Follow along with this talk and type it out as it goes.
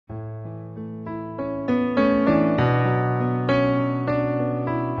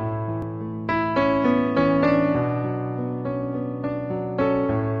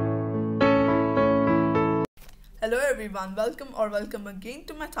Hello everyone, welcome again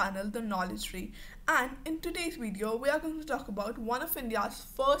to my channel The Knowledge Tree, and in today's video we are going to talk about one of India's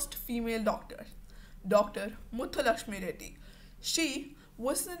first female doctors, Dr. Muthulakshmi Reddi. She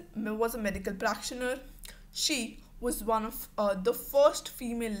was a medical practitioner. She was one of the first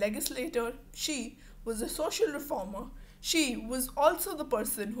female legislator. She was a social reformer. She was also the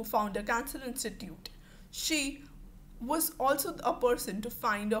person who founded a cancer institute. She was also a person to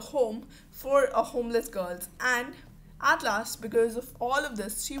find a home for homeless girls, and at last, because of all of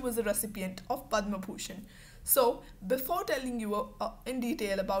this, she was a recipient of Padma Bhushan. So before telling you in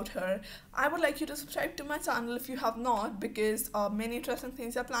detail about her, I would like you to subscribe to my channel if you have not, because many interesting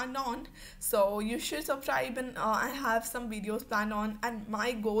things are planned on. So you should subscribe, and I have some videos planned on, and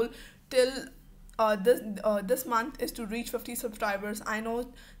my goal till this month is to reach 50 subscribers. I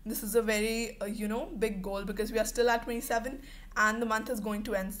know this is a very big goal, because we are still at 27 and the month is going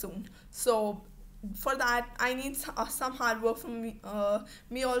to end soon. So for that I need some hard work from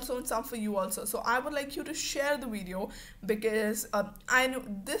me also, and some for you also. So I would like you to share the video, because I know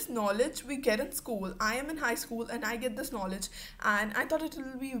this knowledge we get in school. I am in high school and I get this knowledge, and I thought it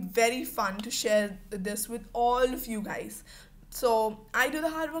will be very fun to share this with all of you guys. So I do the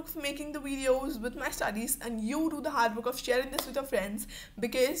hard work of making the videos with my studies, and you do the hard work of sharing this with your friends,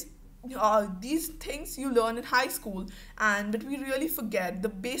 because these things you learn in high school, but we really forget the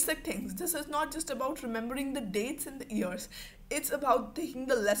basic things. This is not just about remembering the dates and the years. It's about taking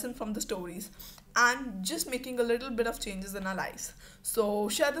the lesson from the stories and just making a little bit of changes in our lives. So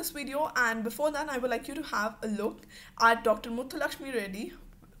share this video, and before that I would like you to have a look at Dr. Muthulakshmi Reddi.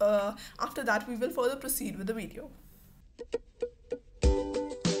 After that we will further proceed with the video.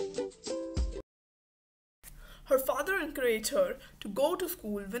 Her father encouraged her to go to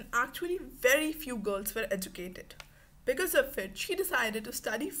school when actually very few girls were educated. Because of it, she decided to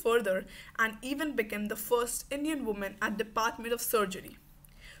study further and even became the first Indian woman at Department of Surgery.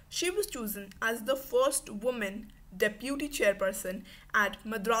 She was chosen as the first woman deputy chairperson at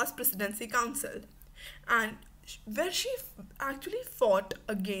Madras Presidency Council, and where she actually fought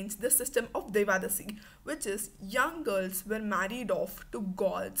against the system of Devadasi, which is young girls were married off to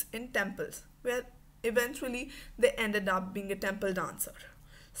gods in temples, where eventually they ended up being a temple dancer.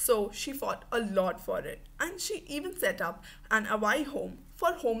 So she fought a lot for it, and she even set up an Awai home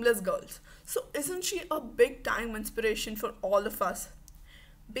for homeless girls. So isn't she a big time inspiration for all of us?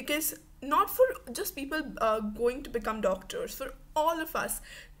 Because not for just people going to become doctors, for all of us.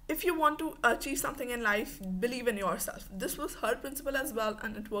 If you want to achieve something in life, believe in yourself. This was her principle as well,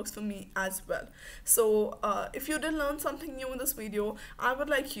 and it works for me as well. So if you did learn something new in this video, I would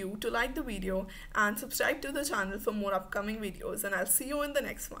like you to like the video and subscribe to the channel for more upcoming videos, and I'll see you in the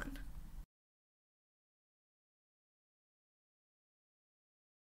next one.